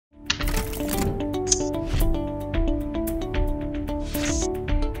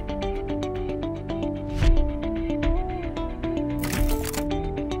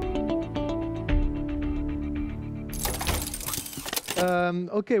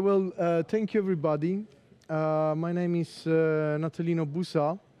Okay, well, thank you, everybody. My name is Natalino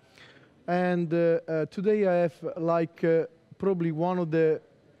Busa, and today I have probably one of the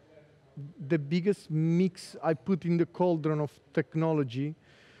biggest mix I put in the cauldron of technology.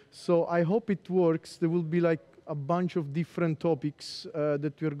 So I hope it works. There will be like a bunch of different topics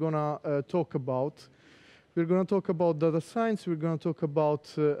that we're gonna talk about. We're going to talk about data science. We're going to talk about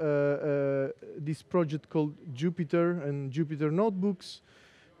this project called Jupyter and Jupyter notebooks.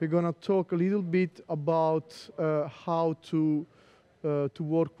 We're going to talk a little bit about how to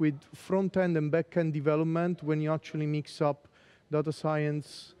work with front-end and back-end development when you actually mix up data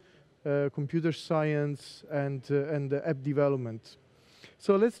science, computer science, and app development.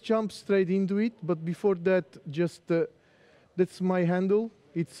 So let's jump straight into it. But before that, just that's my handle.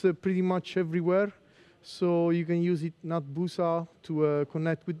 It's pretty much everywhere. So you can use it, not Busa, to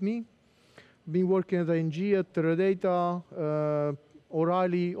connect with me. Been working at ING, at Teradata,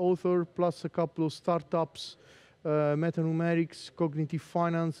 O'Reilly, author, plus a couple of startups, Metanumerics, Cognitive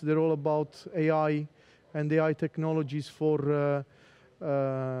Finance. They're all about AI and AI technologies for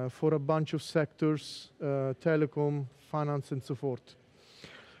a bunch of sectors, telecom, finance, and so forth.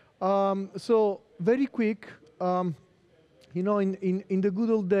 So very quick. You know, in the good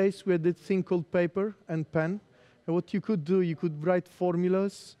old days, we had this thing called paper and pen. And what you could do, you could write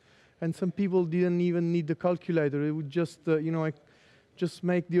formulas, and some people didn't even need the calculator. They would just, just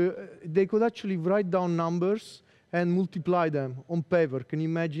make they could actually write down numbers and multiply them on paper. Can you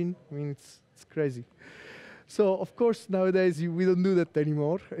imagine? I mean, it's crazy. So, of course, nowadays, we don't do that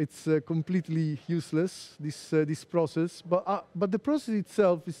anymore. It's completely useless, this process. But the process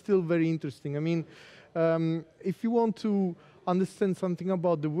itself is still very interesting. I mean, if you want to understand something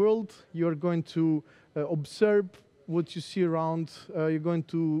about the world, you're going to observe what you see around. You're going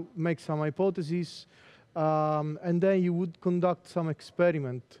to make some hypotheses, and then you would conduct some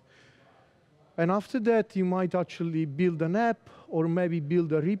experiment. And after that, you might actually build an app or maybe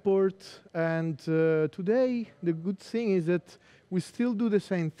build a report. And today, the good thing is that we still do the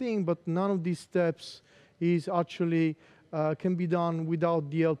same thing, but none of these steps is actually can be done without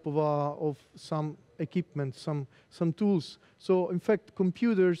the help of some equipment, some tools. So in fact,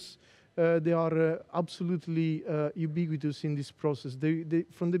 computers, they are absolutely ubiquitous in this process.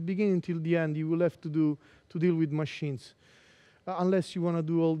 From the beginning till the end, you will have to deal with machines, unless you want to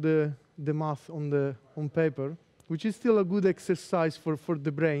do all the math on paper, which is still a good exercise for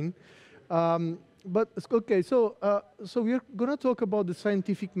the brain. But okay, so we're going to talk about the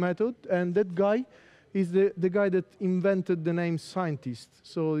scientific method, and that guy is the guy that invented the name scientist.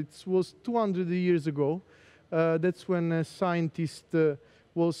 So it was 200 years ago. That's when a scientist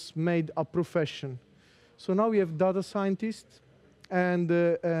was made a profession. So now we have data scientists, and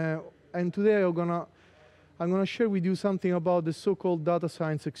today I'm gonna share with you something about the so-called data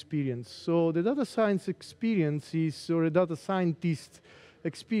science experience. So the data science experience or a data scientist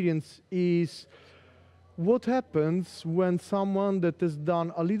experience is what happens when someone that has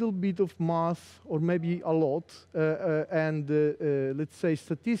done a little bit of math, or maybe a lot, and let's say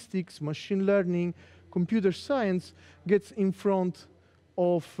statistics, machine learning, computer science, gets in front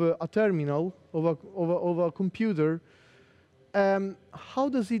of a terminal, of a computer. How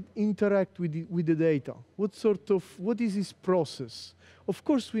does it interact with the data? What is this process? Of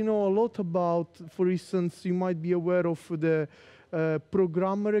course, we know a lot about, for instance, you might be aware of the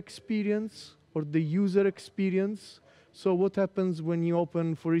programmer experience, or the user experience. So what happens when you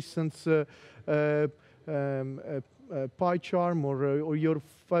open, for instance, PyCharm or your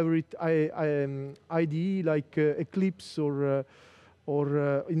favorite IDE like Eclipse or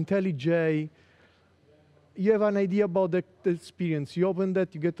IntelliJ? You have an idea about the experience. You open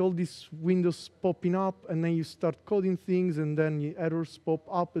that, you get all these windows popping up, and then you start coding things, and then errors pop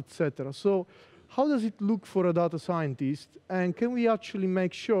up, etc. So how does it look for a data scientist? And can we actually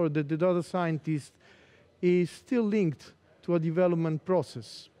make sure that the data scientist is still linked to a development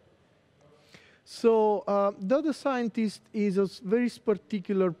process? So data scientist is a very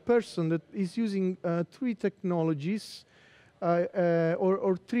particular person that is using three technologies,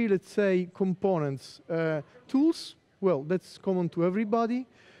 or three, let's say, components. Tools, well, that's common to everybody.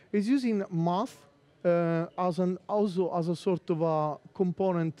 Is using math also as a sort of a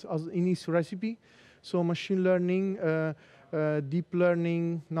component in his recipe. So machine learning, deep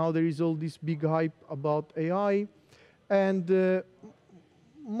learning. Now there is all this big hype about AI. And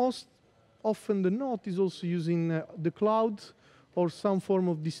most often than not is also using the cloud or some form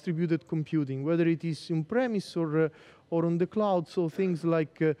of distributed computing, whether it is on-premise or on the cloud. So things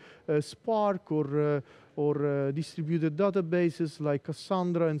like Spark or distributed databases like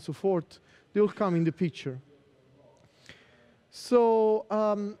Cassandra and so forth, they all come in the picture. So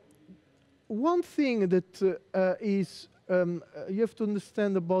one thing that you have to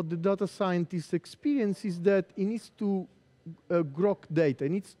understand about the data scientist experience is that he needs to grok data. He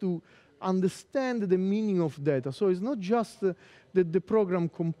needs to understand the meaning of data. So it's not just that the program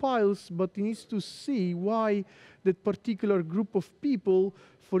compiles, but he needs to see why that particular group of people,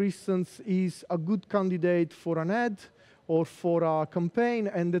 for instance, is a good candidate for an ad or for a campaign,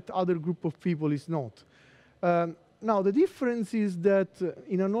 and that other group of people is not. Now, the difference is that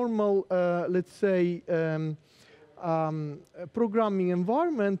in a normal, let's say, programming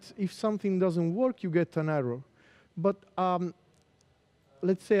environment, if something doesn't work, you get an error. But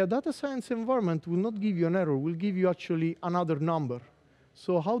let's say a data science environment will not give you an error, will give you actually another number.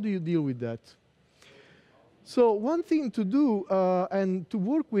 So how do you deal with that? So one thing to do and to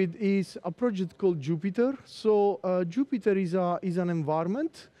work with is a project called Jupyter. So Jupyter is an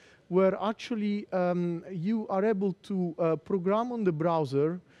environment where actually you are able to program on the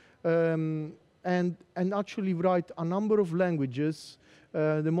browser and actually write a number of languages.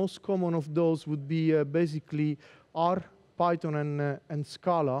 The most common of those would be basically R, Python, and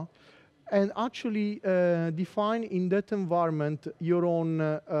Scala, and actually define in that environment your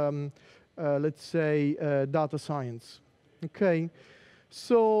own, let's say, data science. Okay,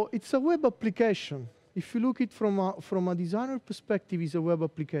 so it's a web application. If you look at it from a designer perspective, it's a web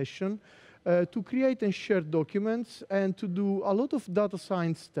application to create and share documents and to do a lot of data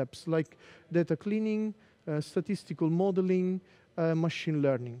science steps like data cleaning, statistical modeling, machine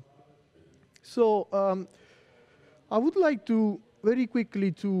learning. So I would like to very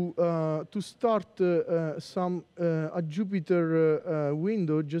quickly to start a Jupyter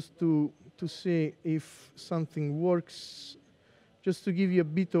window just to see if something works, just to give you a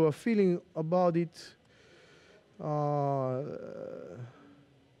bit of a feeling about it.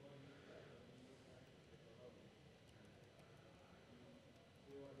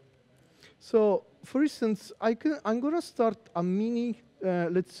 So, for instance, I'm going to start a mini,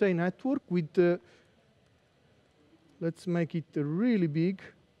 let's say, network with, let's make it really big,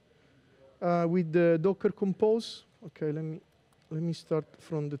 with the Docker Compose. Okay, let me start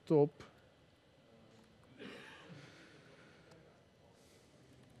from the top.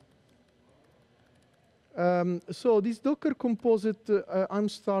 So this Docker Composite I'm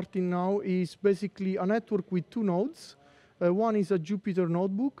starting now is basically a network with two nodes. One is a Jupyter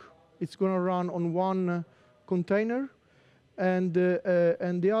notebook. It's going to run on one container, and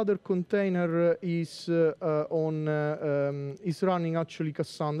the other container is running actually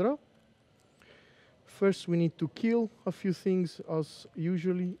Cassandra. First, we need to kill a few things, as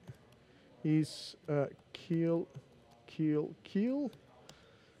usually is kill.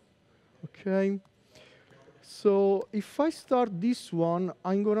 Okay. So if I start this one,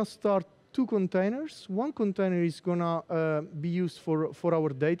 I'm going to start two containers. One container is going to be used for our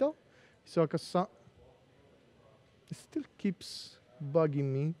data. So it still keeps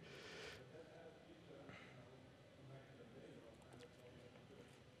bugging me.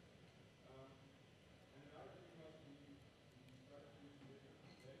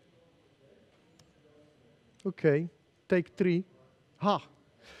 Okay, take 3. Ha!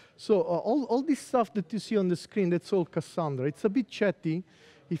 So all this stuff that you see on the screen, that's all Cassandra. It's a bit chatty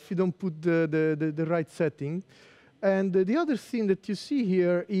if you don't put the right setting. And the other thing that you see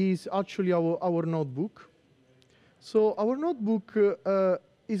here is actually our notebook. So our notebook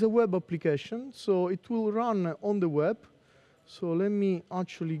is a web application, so it will run on the web. So let me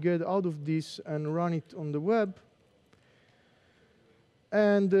actually get out of this and run it on the web.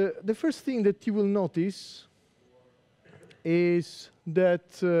 And the first thing that you will notice is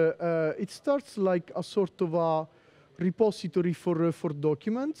that it starts like a sort of a repository for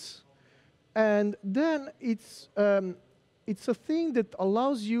documents. And then it's a thing that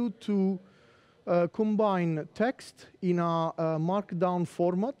allows you to combine text in a markdown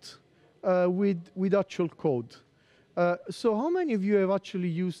format with actual code. So how many of you have actually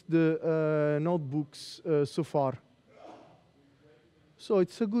used the notebooks so far? So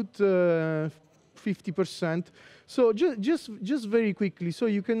it's a good 50%. So just very quickly, so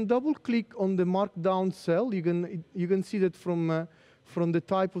you can double-click on the markdown cell. You can see that from the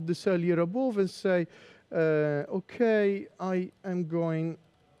type of the cell here above and say, okay, I am going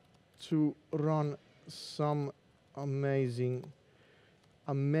to run some amazing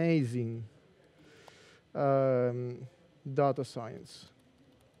data science.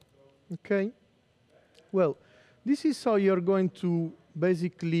 Okay? Well, this is how you're going to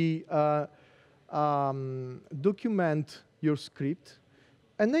basically document your script.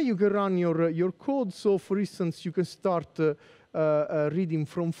 And then you can run your code. So, for instance, you can start reading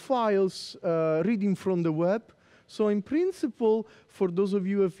from files, reading from the web. So in principle, for those of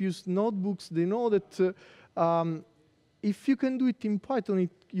you who have used notebooks, they know that if you can do it in Python,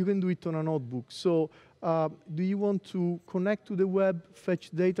 you can do it on a notebook. So do you want to connect to the web,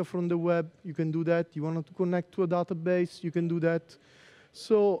 fetch data from the web? You can do that. You want to connect to a database? You can do that.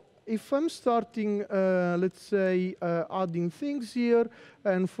 So if I'm starting, let's say, adding things here,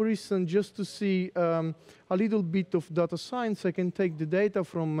 and for instance, just to see a little bit of data science, I can take the data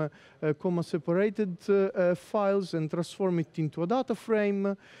from comma-separated files and transform it into a data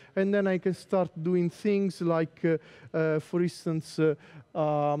frame, and then I can start doing things like, for instance,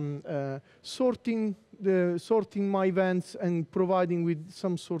 sorting my events and providing with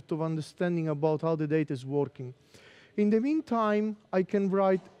some sort of understanding about how the data is working. In the meantime, I can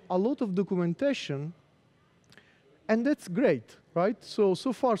write a lot of documentation, and that's great, right? So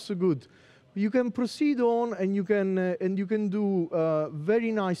far so good. You can proceed on, and you can do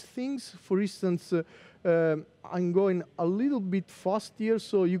very nice things. For instance, I'm going a little bit fast here,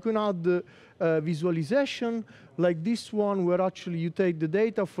 so you can add visualization like this one, where actually you take the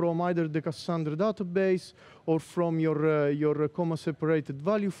data from either the Cassandra database or from your comma-separated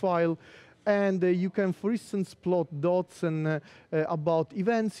value file. And you can, for instance, plot dots and about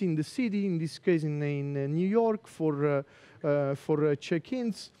events in the city, in this case in New York for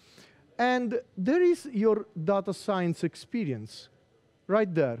check-ins. And there is your data science experience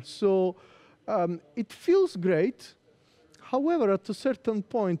right there. So it feels great. However, at a certain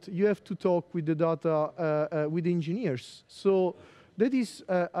point, you have to talk with the data, with engineers. So that is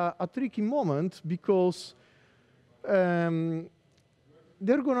a tricky moment, because they're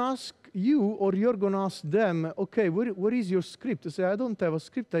going to ask you, or you're going to ask them, okay, where is your script? They say, I don't have a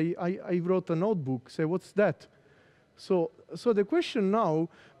script. I wrote a notebook. Say, what's that? So the question now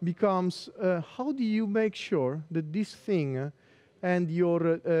becomes, how do you make sure that this thing and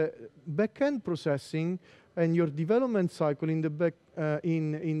your back-end processing and your development cycle in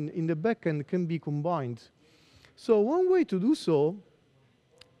the back-end can be combined? So one way to do so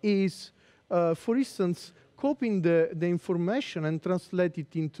is, for instance, copying the information and translate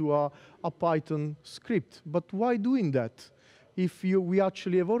it into a Python script. But why doing that if we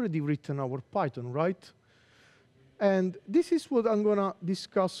actually have already written our Python, right? And this is what I'm going to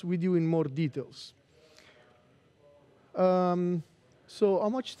discuss with you in more details. So how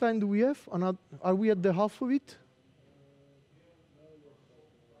much time do we have? Are we at the half of it?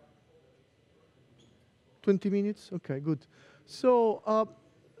 20 minutes? OK, good. So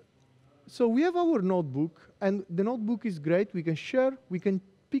we have our notebook, and the notebook is great. We can share. We can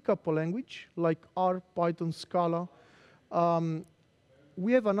pick up a language like R, Python, Scala.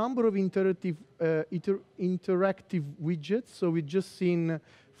 We have a number of interactive widgets. So we've just seen,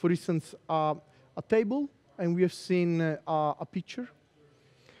 for instance, a table, and we have seen a picture.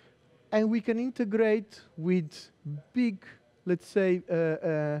 And we can integrate with big, let's say,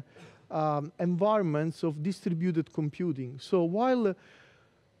 environments of distributed computing. So while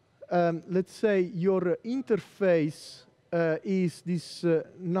let's say your interface is this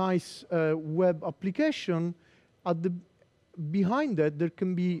nice web application, behind that there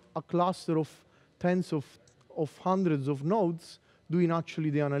can be a cluster of tens of hundreds of nodes doing actually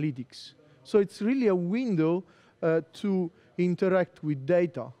the analytics. So it's really a window to interact with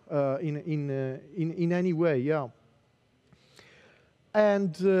data in any way, yeah.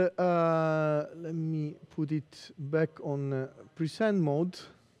 And let me put it back on present mode.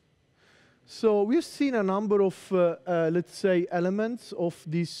 So we've seen a number of, let's say, elements of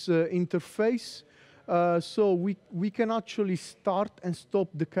this interface. So we can actually start and stop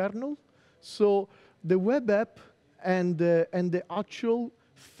the kernel. So the web app and the actual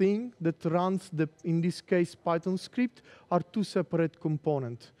thing that runs in this case, Python script, are two separate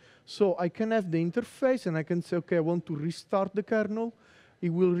components. So I can have the interface, and I can say, OK, I want to restart the kernel.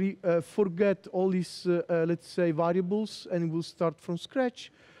 It will forget all these, let's say, variables, and it will start from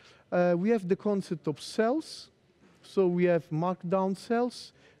scratch. We have the concept of cells. So we have markdown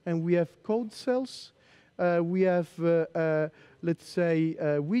cells, and we have code cells. We have, let's say,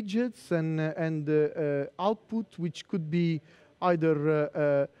 widgets and output, which could be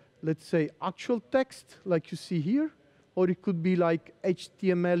either, let's say, actual text, like you see here, or it could be like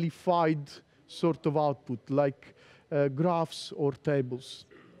HTML-ified sort of output, like graphs or tables.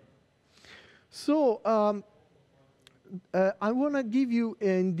 So I want to give you,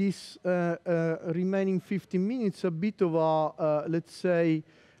 in this remaining 15 minutes, a bit of a, let's say,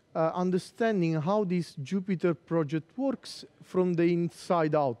 understanding how this Jupyter project works from the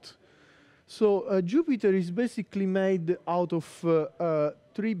inside out. So Jupyter is basically made out of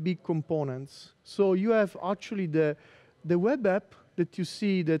three big components. So you have actually the web app that you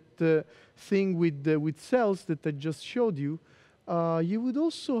see, that thing with cells that I just showed you, you would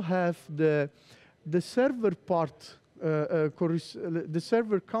also have the server part, the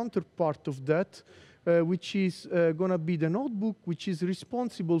server counterpart of that, which is going to be the notebook, which is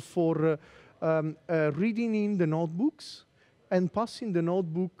responsible for reading in the notebooks and passing the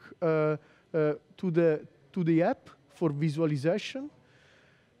notebook to the app for visualization.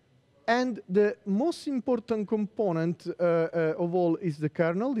 And the most important component of all is the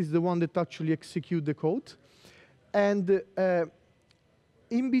kernel, is the one that actually executes the code. And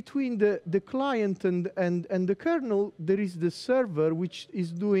in between the client and the kernel, there is the server, which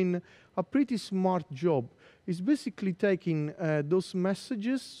is doing a pretty smart job. It's basically taking those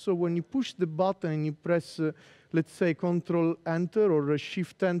messages. So when you push the button and you press, let's say, Control-Enter or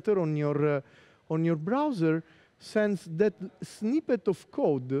Shift-Enter on your browser, sends that snippet of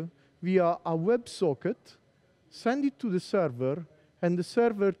code via a WebSocket, send it to the server, and the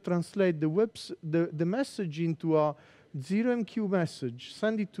server translates the message into a 0MQ message,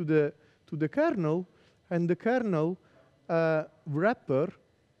 send it to the kernel, and the kernel wrapper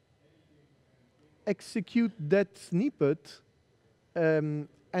execute that snippet and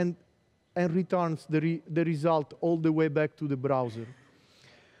returns the result all the way back to the browser.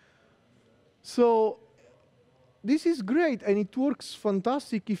 So this is great, and it works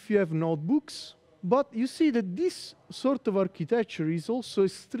fantastic if you have notebooks. But you see that this sort of architecture is also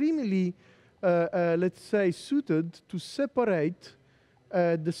extremely, let's say, suited to separate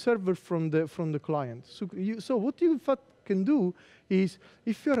the server from the client. So what you in fact can do is,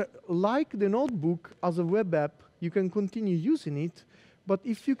 if you like the notebook as a web app, you can continue using it. But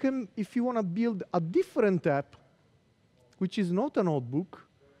if you want to build a different app, which is not a notebook,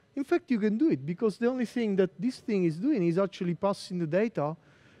 in fact, you can do it, because the only thing that this thing is doing is actually passing the data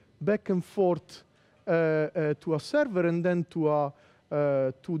back and forth to a server and then to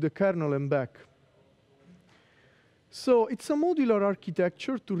the kernel and back. So it's a modular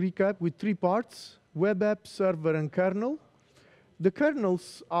architecture, to recap, with 3 parts: web app, server, and kernel. The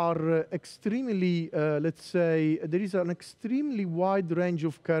kernels are extremely, let's say, there is an extremely wide range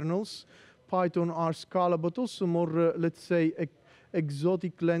of kernels, Python, R, Scala, but also more, let's say,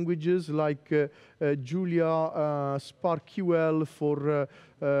 exotic languages like Julia, SparkQL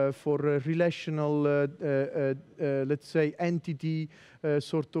for relational, let's say, entity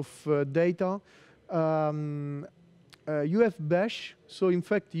sort of data. You have Bash, so in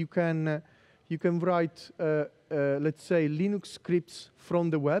fact you can write, let's say, Linux scripts from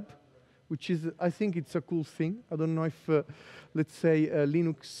the web, which is, I think it's a cool thing. I don't know if, let's say, a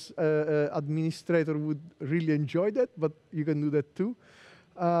Linux administrator would really enjoy that, but you can do that too.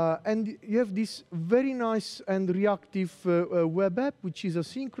 And you have this very nice and reactive web app, which is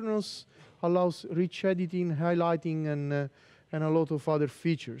asynchronous, allows rich editing, highlighting, and a lot of other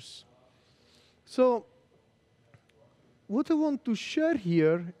features. So what I want to share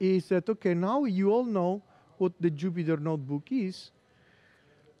here is that, okay, now you all know what the Jupyter Notebook is.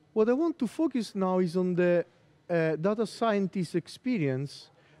 What I want to focus now is on the data scientist experience.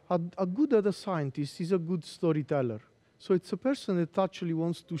 A good data scientist is a good storyteller. So it's a person that actually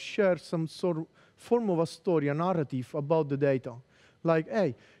wants to share some sort of form of a story, a narrative about the data. Like,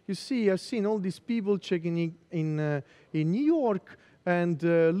 hey, you see, I've seen all these people checking in New York, and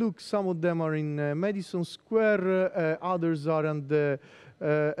look, some of them are in Madison Square, others are on the,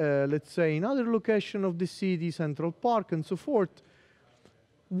 let's say, in other location of the city, Central Park, and so forth.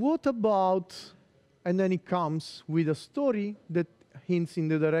 What about, and then it comes with a story that hints in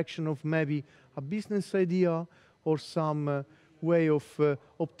the direction of maybe a business idea or some way of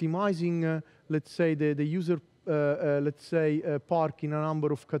optimizing, let's say, the user, let's say, park in a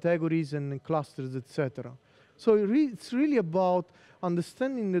number of categories and clusters, etc. So it's really about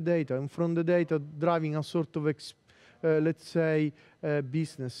understanding the data, and from the data driving a sort of, let's say,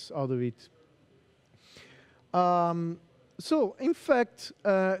 business out of it. So, in fact,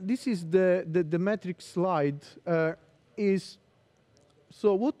 this is the metric slide.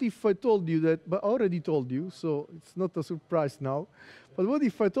 So what if I told you that, but I already told you, so it's not a surprise now, but what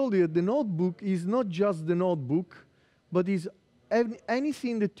if I told you that the notebook is not just the notebook, but is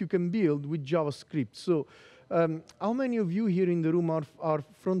anything that you can build with JavaScript? So how many of you here in the room are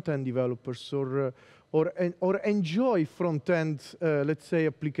front-end developers or enjoy front-end, let's say,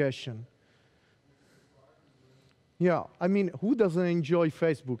 application? Yeah, I mean, who doesn't enjoy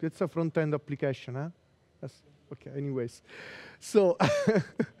Facebook? It's a front-end application, huh? That's, okay, anyways. So,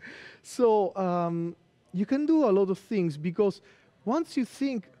 you can do a lot of things, because once you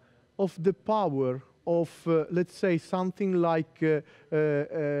think of the power of, let's say, something like,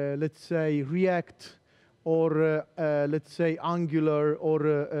 let's say, React or let's say Angular or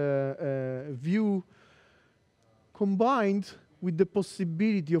Vue, combined with the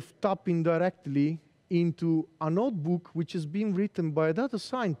possibility of tapping directly into a notebook which has been written by a data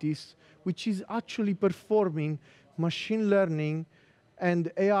scientist, which is actually performing machine learning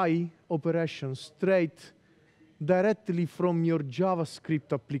and AI operations straight directly from your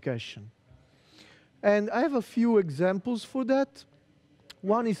JavaScript application. And I have a few examples for that.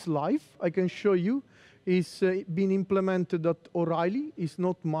 One is live, I can show you. It's been implemented at O'Reilly. It's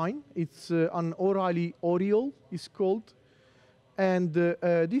not mine. It's an O'Reilly Oriole, it's called. And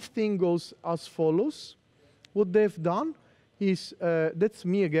this thing goes as follows. What they've done is, that's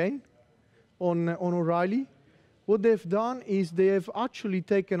me again, on O'Reilly. What they've done is they have actually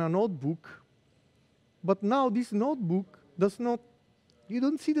taken a notebook, but now this notebook does not, you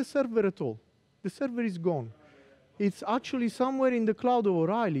don't see the server at all. The server is gone. It's actually somewhere in the cloud of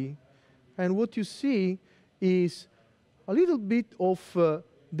O'Reilly, and what you see is a little bit of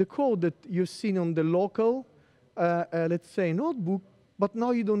the code that you've seen on the local, let's say, notebook, but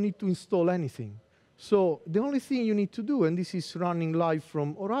now you don't need to install anything. So the only thing you need to do, and this is running live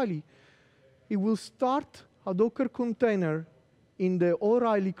from O'Reilly, it will start a Docker container in the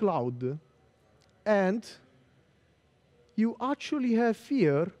O'Reilly cloud, and you actually have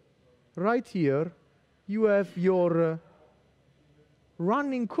here, right here, you have your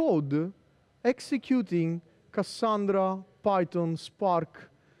running code executing Cassandra, Python, Spark,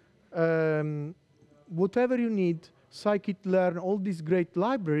 whatever you need, scikit-learn, all these great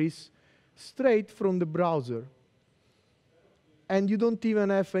libraries, straight from the browser. And you don't even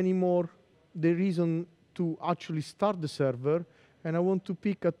have anymore the reason to actually start the server. And I want to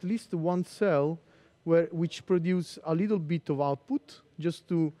pick at least one cell which produce a little bit of output, just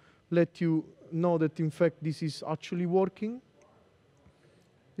to let you know that, in fact, this is actually working.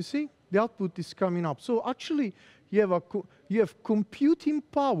 You see? The output is coming up. So actually, you have computing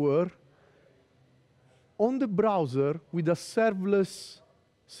power on the browser with a serverless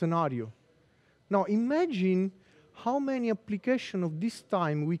scenario. Now imagine how many applications of this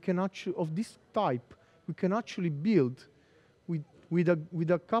type we can actually build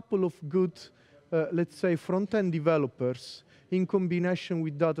with a couple of good, let's say, front-end developers in combination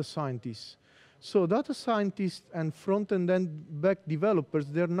with data scientists. So data scientists and front-end and back developers,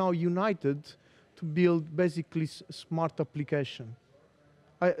 they're now united to build basically smart application.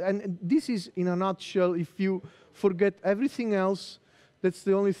 And this is, in a nutshell, if you forget everything else, that's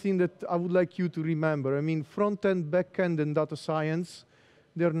the only thing that I would like you to remember. I mean, front-end, back-end, and data science,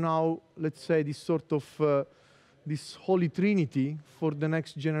 they're now, let's say, this sort of, this holy trinity for the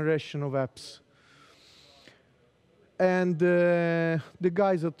next generation of apps. And the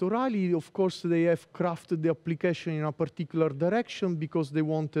guys at O'Reilly, of course, they have crafted the application in a particular direction because they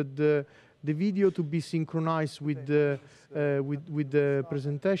wanted the video to be synchronized with the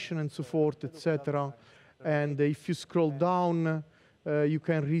presentation and so forth, etc. And if you scroll down, you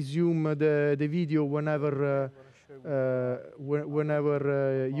can resume the video whenever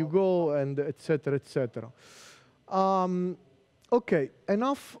you go, and etc. etc. Okay,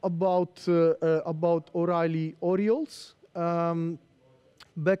 enough about O'Reilly Orioles.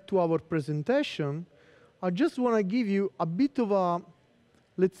 Back to our presentation. I just want to give you a bit of a,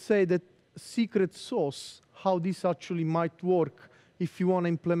 let's say, that secret sauce, how this actually might work if you want to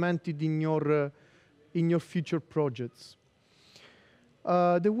implement it in your future projects.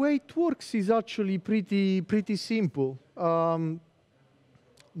 The way it works is actually pretty simple.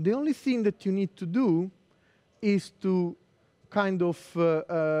 The only thing that you need to do is to kind of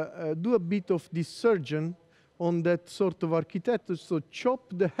do a bit of this surgeon on that sort of architecture. So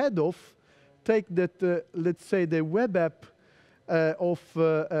chop the head off, take that, let's say, the web app of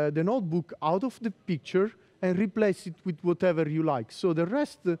the notebook out of the picture and replace it with whatever you like. So the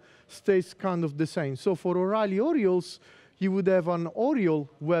rest stays kind of the same. So for O'Reilly Orioles, you would have an Oriole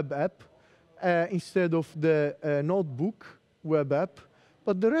web app instead of the notebook web app,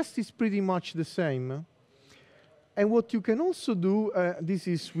 but the rest is pretty much the same. And what you can also do,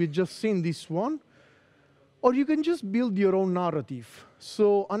 we've just seen this one, or you can just build your own narrative.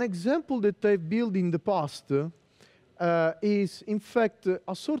 So an example that I've built in the past is, in fact,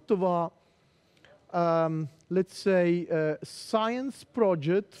 a sort of a, let's say, science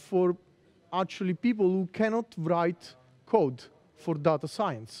project for actually people who cannot write code for data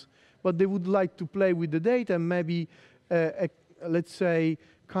science, but they would like to play with the data and maybe let's say,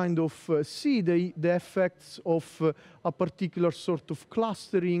 kind of see the effects of a particular sort of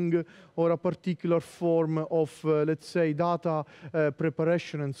clustering or a particular form of, let's say, data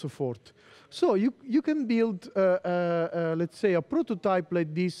preparation and so forth. So you can build, let's say, a prototype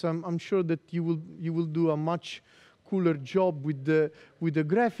like this. I'm sure that you will do a much cooler job with the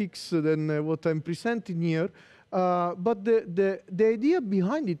graphics than what I'm presenting here. But the idea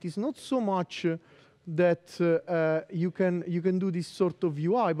behind it is not so much that you can do this sort of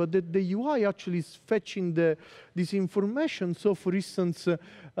UI, but that the UI actually is fetching this information. So, for instance,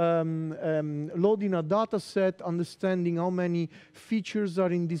 loading a data set, understanding how many features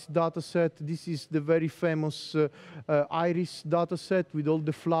are in this data set. This is the very famous iris data set with all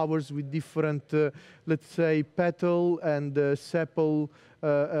the flowers with different, let's say, petal and sepal,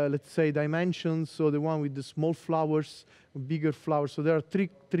 let's say, dimensions. So the one with the small flowers, bigger flowers. So there are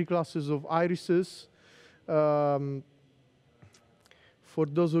three classes of irises. For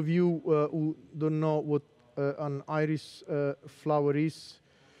those of you who don't know what an iris flower is,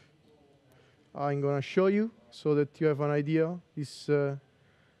 I'm going to show you so that you have an idea. These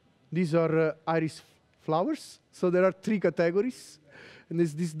are iris flowers. So there are 3 categories. And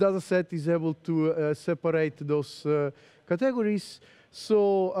this data set is able to separate those categories.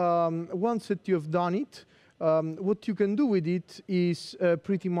 So once that you have done it, what you can do with it is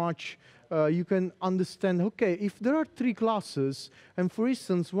pretty much you can understand, okay, if there are 3 classes, and for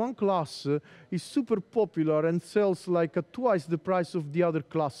instance, one class is super popular and sells like twice the price of the other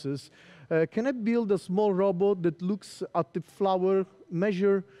classes, can I build a small robot that looks at the flower,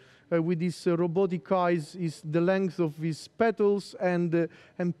 measure with his robotic eyes is the length of his petals, and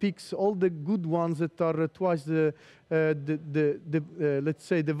picks all the good ones that are twice let's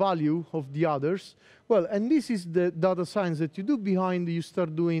say, the value of the others? Well, and this is the data science that you do behind. You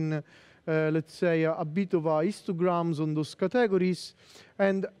start doing, let's say, a bit of histograms on those categories,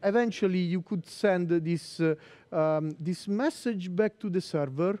 and eventually you could send this message back to the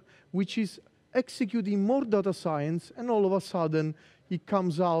server, which is executing more data science, and all of a sudden it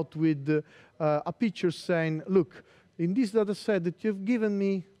comes out with a picture saying, look, in this data set that you've given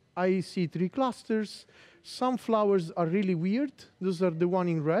me, I see 3 clusters. Some flowers are really weird. Those are the one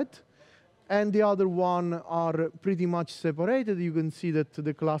in red. And the other one are pretty much separated. You can see that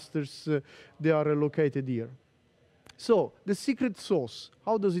the clusters, they are located here. So the secret sauce,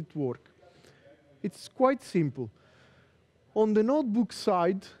 how does it work? It's quite simple. On the notebook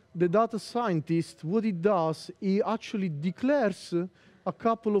side, the data scientist, what he does, he actually declares a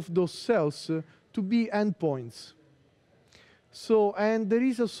couple of those cells to be endpoints. So, and there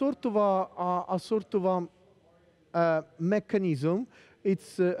is a sort of a mechanism.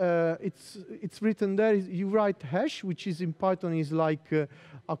 It's written there. You write hash, which is in Python is like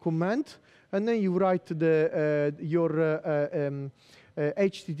a command, and then you write your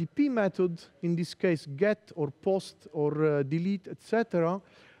HTTP method. In this case, get or post or delete, etc.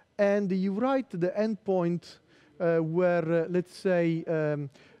 And you write the endpoint where, let's say,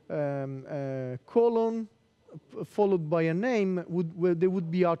 colon followed by a name, where there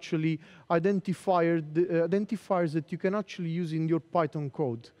would be actually identifiers that you can actually use in your Python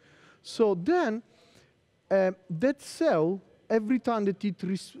code. So then, that cell, every time that it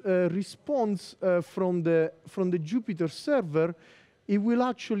responds from the Jupyter server, it will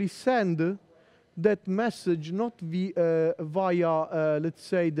actually send that message not via, let's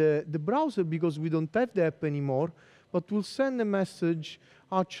say, the browser, because we don't have the app anymore, but will send a message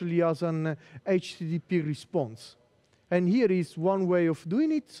actually as an HTTP response. And here is one way of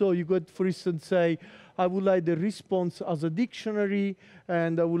doing it. So you could, for instance, say, I would like the response as a dictionary,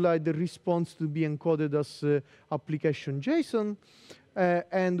 and I would like the response to be encoded as application JSON.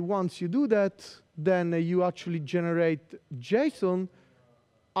 And once you do that, then you actually generate JSON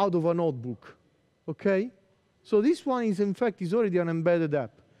out of a notebook. Okay? So this one is, in fact, is already an embedded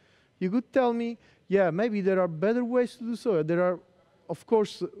app. You could tell me, yeah, maybe there are better ways to do so. There are, of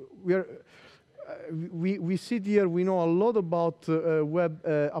course, we sit here, we know a lot about web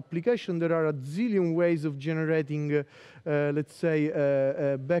application. There are a zillion ways of generating, let's say,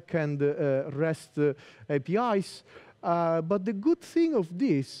 backend REST APIs. But the good thing of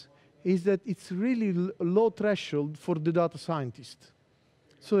this is that it's really low threshold for the data scientist.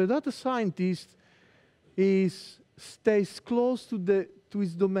 So the data scientist stays close to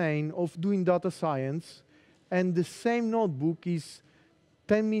his domain of doing data science, and the same notebook is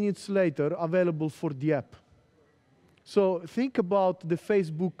 10 minutes later available for the app. So think about the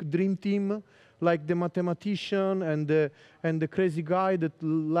Facebook dream team, like the mathematician and the crazy guy that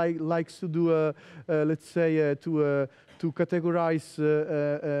likes to do, let's say, to categorize,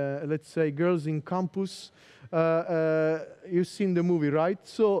 let's say, girls in campus. you've seen the movie, right?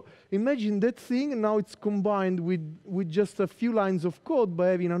 So imagine that thing, and now it's combined with just a few lines of code by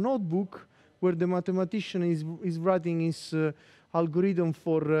having a notebook where the mathematician is writing his algorithm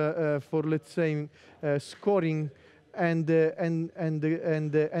for let's say scoring, and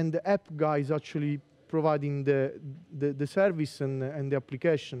the app guy is actually providing the service and the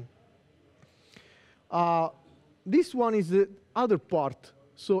application. This one is the other part.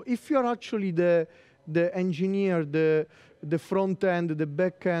 So if you're actually the engineer, the front end, the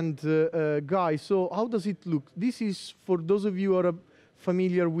back end guy, so how does it look? This is for those of you who are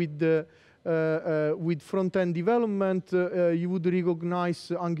familiar with front end development. You would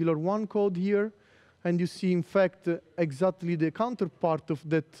recognize Angular 1 code here, and you see, in fact, exactly the counterpart of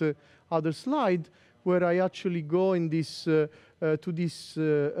that other slide, where I actually go in this to this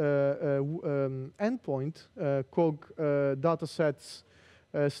endpoint, cog datasets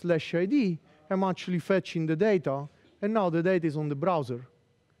 /id. I'm actually fetching the data, and now the data is on the browser.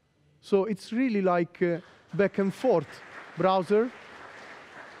 So it's really like back and forth, browser,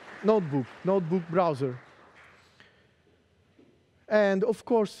 notebook, notebook, browser. And of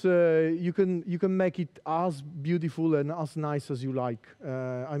course, you can make it as beautiful and as nice as you like.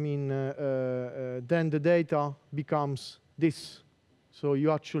 I mean, then the data becomes this. So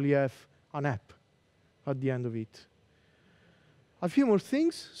you actually have an app at the end of it. A few more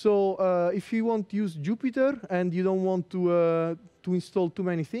things. So if you want to use Jupyter and you don't want to install too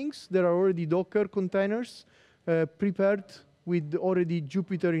many things, there are already Docker containers prepared with already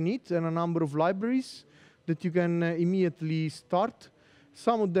Jupyter in it and a number of libraries that you can immediately start.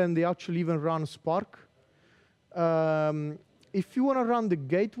 Some of them, they actually even run Spark. If you want to run the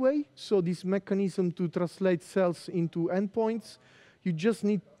gateway, so this mechanism to translate cells into endpoints, you just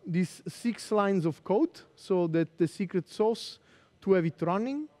need these 6 lines of code, so that the secret sauce to have it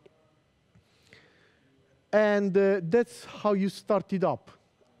running. And that's how you start it up.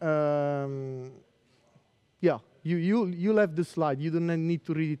 Yeah, you'll have the slide. You don't need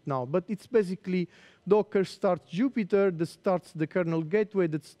to read it now. But it's basically Docker starts Jupyter, that starts the kernel gateway,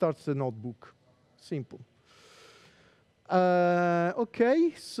 that starts the notebook. Simple.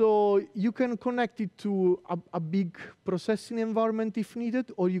 OK, so you can connect it to a big processing environment if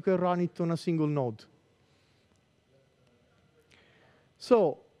needed, or you can run it on a single node.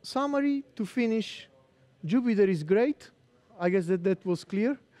 So summary to finish, Jupyter is great. I guess that was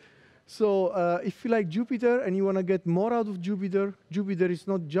clear. So if you like Jupyter and you want to get more out of Jupyter, Jupyter is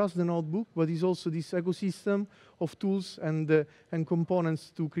not just the notebook, but it's also this ecosystem of tools and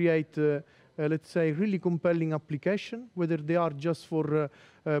components to create, let's say, really compelling application, whether they are just for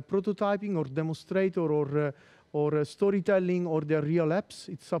prototyping or demonstrator or storytelling, or they're real apps.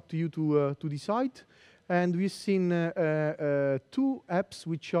 It's up to you to decide. And we've seen 2 apps,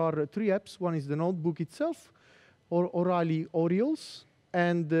 which are 3 apps. One is the notebook itself, or O'Reilly Orioles.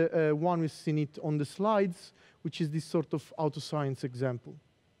 And one we've seen it on the slides, which is this sort of auto science example.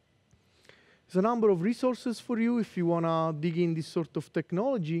 There's a number of resources for you if you want to dig in this sort of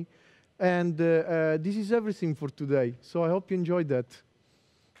technology. And this is everything for today. So I hope you enjoyed that.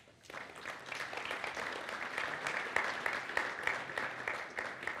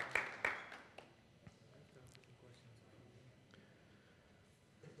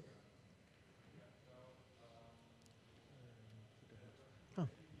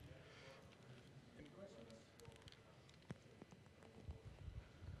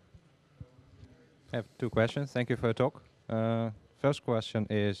 I have 2 questions. Thank you for your talk. First question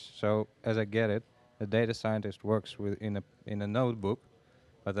is, so as I get it, the data scientist works in a notebook,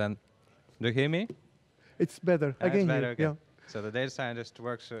 but then, do you hear me? It's better. I can hear. Okay. Yeah. So the data scientist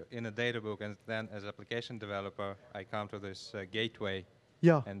works in a data book, and then as application developer, I come to this gateway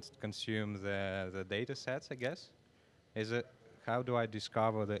and consume the data sets, I guess. How do I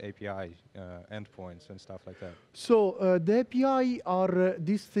discover the API endpoints and stuff like that? So the API are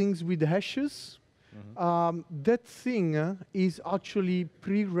these things with hashes. Mm-hmm. That thing is actually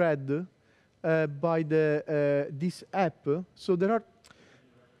pre-read by this app. So there are,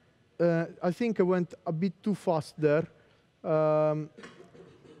 I think I went a bit too fast there.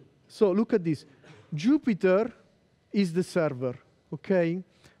 So look at this. Jupyter is the server, OK?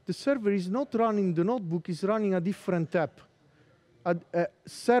 The server is not running the notebook, it's running a different app, a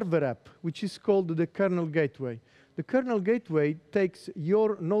server app, which is called the kernel gateway. The kernel gateway takes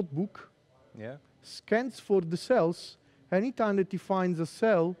your notebook, scans for the cells. Anytime that it finds a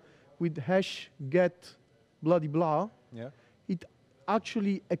cell with hash get blah blah, it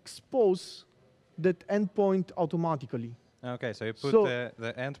actually exposes that endpoint automatically. Okay, so you put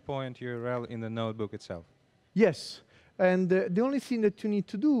the endpoint URL in the notebook itself. Yes. And the only thing that you need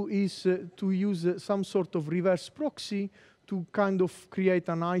to do is to use some sort of reverse proxy to kind of create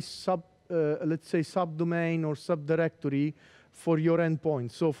a nice let's say subdomain or subdirectory for your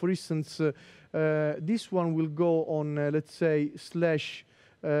endpoint. So for instance, this one will go on, let's say, slash,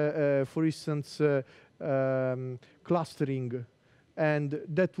 for instance, clustering. And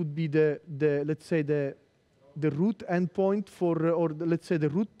that would be let's say, the root endpoint for, let's say the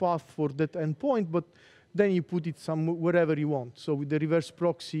root path for that endpoint, but then you put it wherever you want. So with the reverse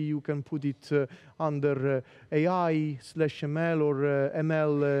proxy, you can put it under AI/ML or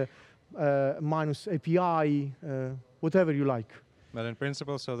ML minus API, whatever you like. But in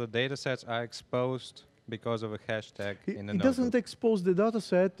principle, so the data sets are exposed because of a hashtag in the notebook. It doesn't expose the data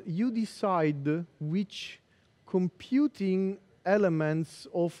set. You decide which computing elements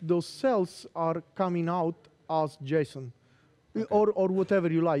of those cells are coming out as JSON. Okay. Or whatever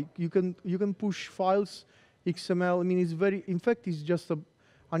you like. You can push files, XML. I mean, it's very, in fact, it's just an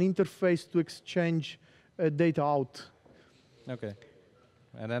interface to exchange data out. Okay.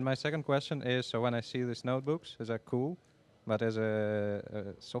 And then my second question is, so when I see these notebooks, is that cool? But as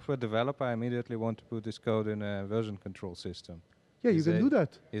a software developer, I immediately want to put this code in a version control system. Yeah, you can do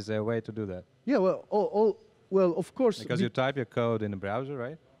that. Is there a way to do that? Yeah, well, well, of course. Because you type your code in the browser,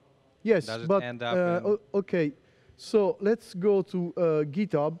 right? Yes, does it but end up okay. So let's go to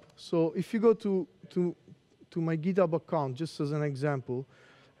GitHub. So if you go to my GitHub account, just as an example,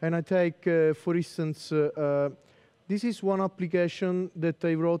 and I take, for instance, this is one application that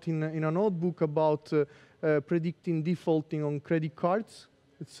I wrote in a notebook about predicting defaulting on credit cards.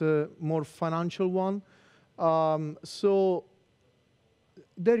 It's a more financial one. So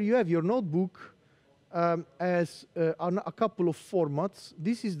there you have your notebook as a couple of formats.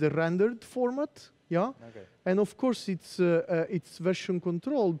 This is the rendered format, yeah? Okay. And of course it's version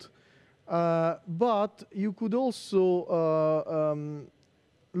controlled, but you could also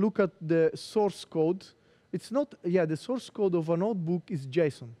look at the source code. It's not, yeah, the source code of a notebook is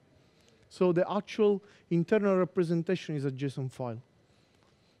JSON. So the actual internal representation is a JSON file.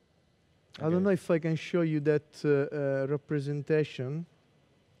 Okay. I don't know if I can show you that representation.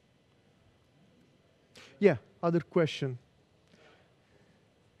 Yeah, other question.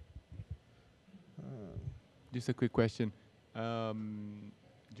 Just a quick question.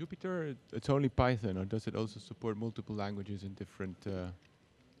 Jupyter, it's only Python, or does it also support multiple languages in different...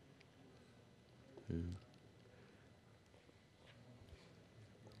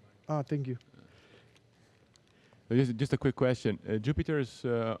 Thank you. Just a quick question. Jupyter is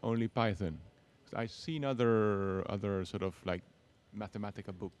only Python. I've seen other sort of like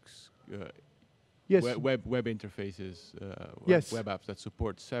Mathematica books, yes. web interfaces, yes. web apps that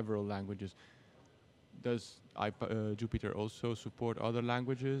support several languages. Does Jupyter also support other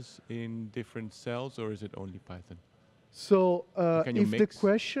languages in different cells, or is it only Python? So if the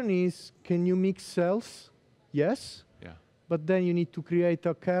question is, can you mix cells? Yes. Yeah. But then you need to create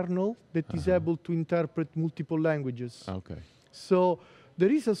a kernel that is able to interpret multiple languages. Okay. So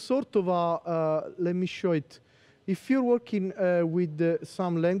there is a sort of a, let me show it. If you're working with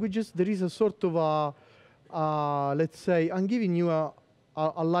some languages, there is a sort of a, let's say, I'm giving you a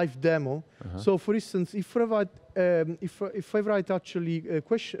live demo. So for instance, if I write actually a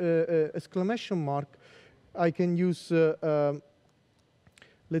question, exclamation mark, I can use,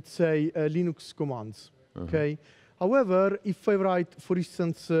 let's say, Linux commands, okay? However, if I write, for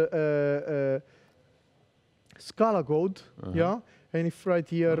instance, Scala code, yeah, and if right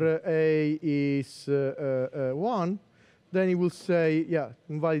here A is 1, then it will say, yeah,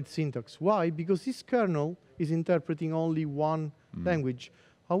 invalid syntax. Why? Because this kernel is interpreting only one language.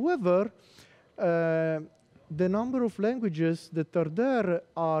 However, the number of languages that are there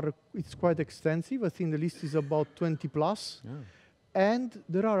it's quite extensive. I think the list is about 20 plus. Yeah. And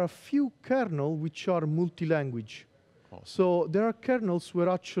there are a few kernels which are multi-language. Awesome. So there are kernels where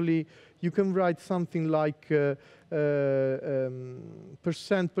actually you can write something like %,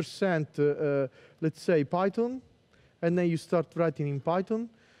 let's say Python, and then you start writing in Python.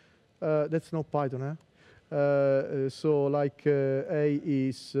 That's not Python, eh? So like A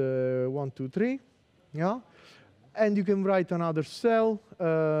is 1, 2, 3, yeah? And you can write another cell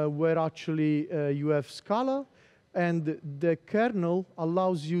where actually you have Scala, and the kernel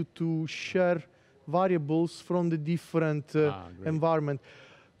allows you to share variables from the different environment.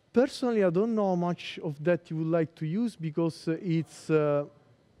 Personally, I don't know how much of that you would like to use because it's,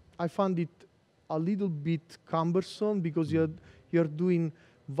 I found it a little bit cumbersome because you're doing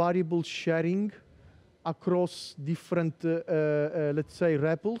variable sharing across different, let's say,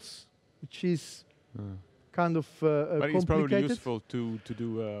 REPLs, which is kind of but complicated. it's probably useful to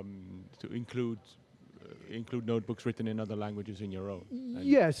include include notebooks written in other languages in your own.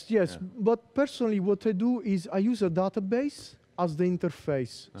 Yes. Yeah. But personally, what I do is I use a database as the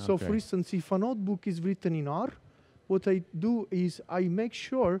interface. Okay. So, for instance, if a notebook is written in R, what I do is I make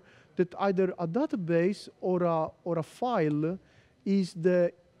sure that either a database or a file is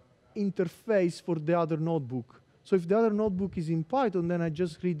the interface for the other notebook. So if the other notebook is in Python, then I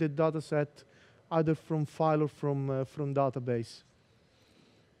just read the dataset either from file or from database.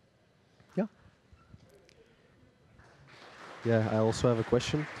 Yeah. Yeah, I also have a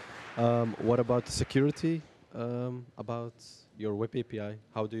question. What about the security about your web API?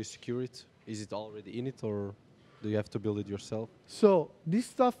 How do you secure it? Is it already in it, or do you have to build it yourself? So this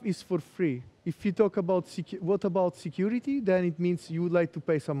stuff is for free. If you talk about what about security, then it means you would like to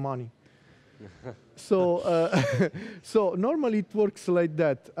pay some money. So so normally it works like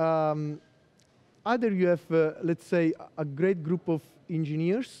that. Either you have, let's say, a great group of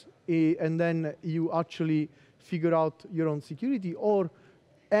engineers, and then you actually figure out your own security, or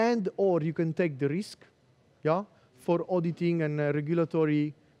you can take the risk, yeah, for auditing and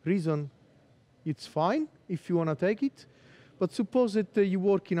regulatory reason. It's fine if you want to take it. But suppose that you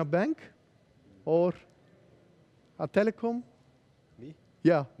work in a bank or a telecom. Me?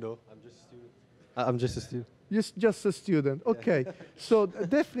 Yeah. No, I'm just a student. I'm just a student. Just a student. Okay. So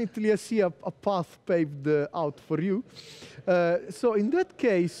definitely I see a path paved out for you. So in that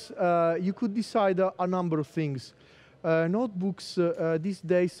case, you could decide a number of things. Notebooks these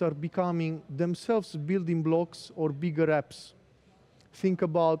days are becoming themselves building blocks or bigger apps. Think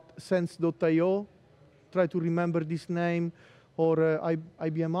about Sense.io, try to remember this name, or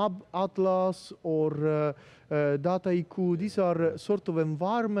IBM Atlas, or Dataiku. These are sort of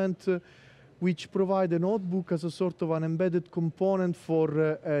environment which provide a notebook as a sort of an embedded component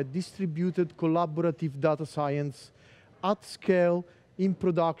for distributed collaborative data science at scale, in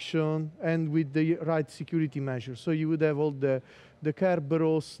production, and with the right security measures. So you would have all the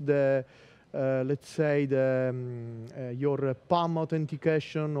Kerberos, let's say your PAM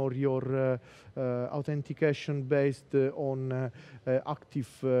authentication, or your authentication based on Active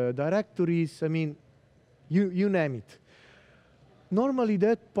Directories. I mean, you name it. Normally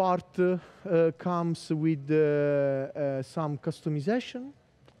that part comes with some customization,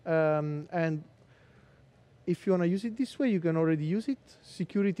 and if you want to use it this way, you can already use it.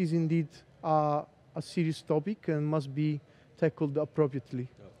 Security is indeed a serious topic and must be tackled appropriately.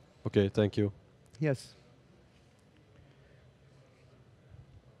 Okay, thank you. Yes.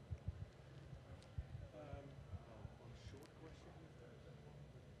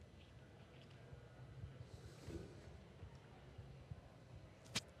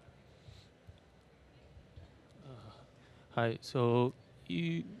 Hi. So,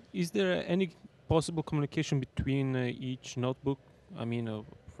 is there any possible communication between each notebook? I mean,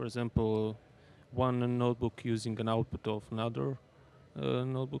 for example, one notebook using an output of another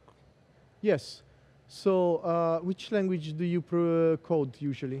notebook? Yes. So, which language do you code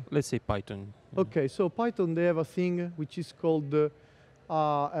usually? Let's say Python. Okay. So Python, they have a thing which is called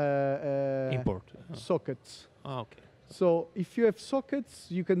import sockets. Okay. So if you have sockets,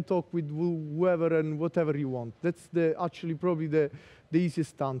 you can talk with whoever and whatever you want. That's actually probably the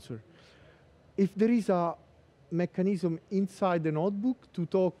easiest answer. If there is a mechanism inside the notebook to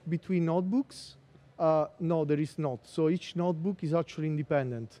talk between notebooks, no, there is not. So each notebook is actually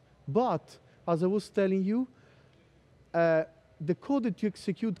independent. But as I was telling you, the code that you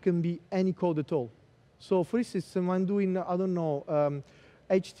execute can be any code at all. So for instance, I'm doing, I don't know,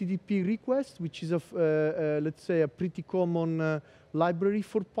 HTTP request, which is let's say a pretty common library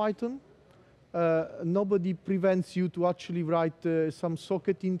for Python. Nobody prevents you to actually write some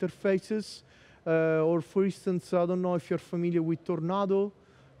socket interfaces. Or for instance, I don't know if you're familiar with Tornado.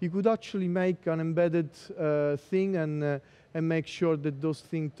 You could actually make an embedded thing and make sure that those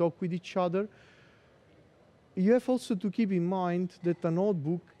things talk with each other. You have also to keep in mind that a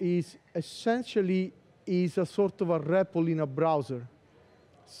notebook is essentially a sort of a REPL in a browser.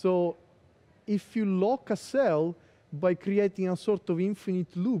 So if you lock a cell by creating a sort of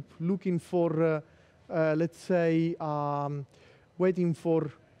infinite loop, looking for, let's say, waiting for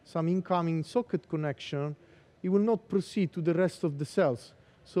some incoming socket connection, it will not proceed to the rest of the cells.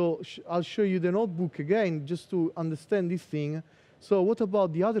 So I'll show you the notebook again, just to understand this thing. So what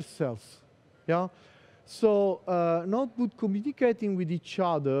about the other cells? Yeah. So notebook communicating with each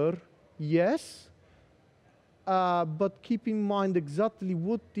other, yes. But keep in mind exactly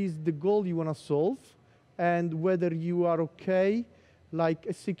what is the goal you want to solve, and whether you are okay, like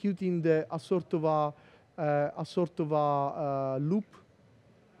executing a sort of a loop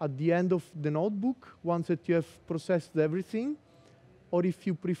at the end of the notebook once that you have processed everything, or if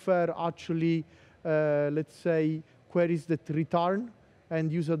you prefer actually let's say, queries that return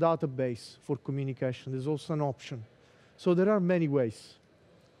and use a database for communication. There's also an option. So there are many ways.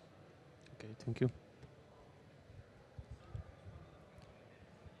 Okay, thank you.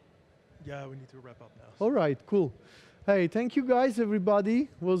 Yeah, we need to wrap up now. All right, cool. Hey, thank you guys, everybody.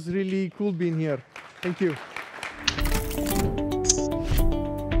 It was really cool being here. Thank you.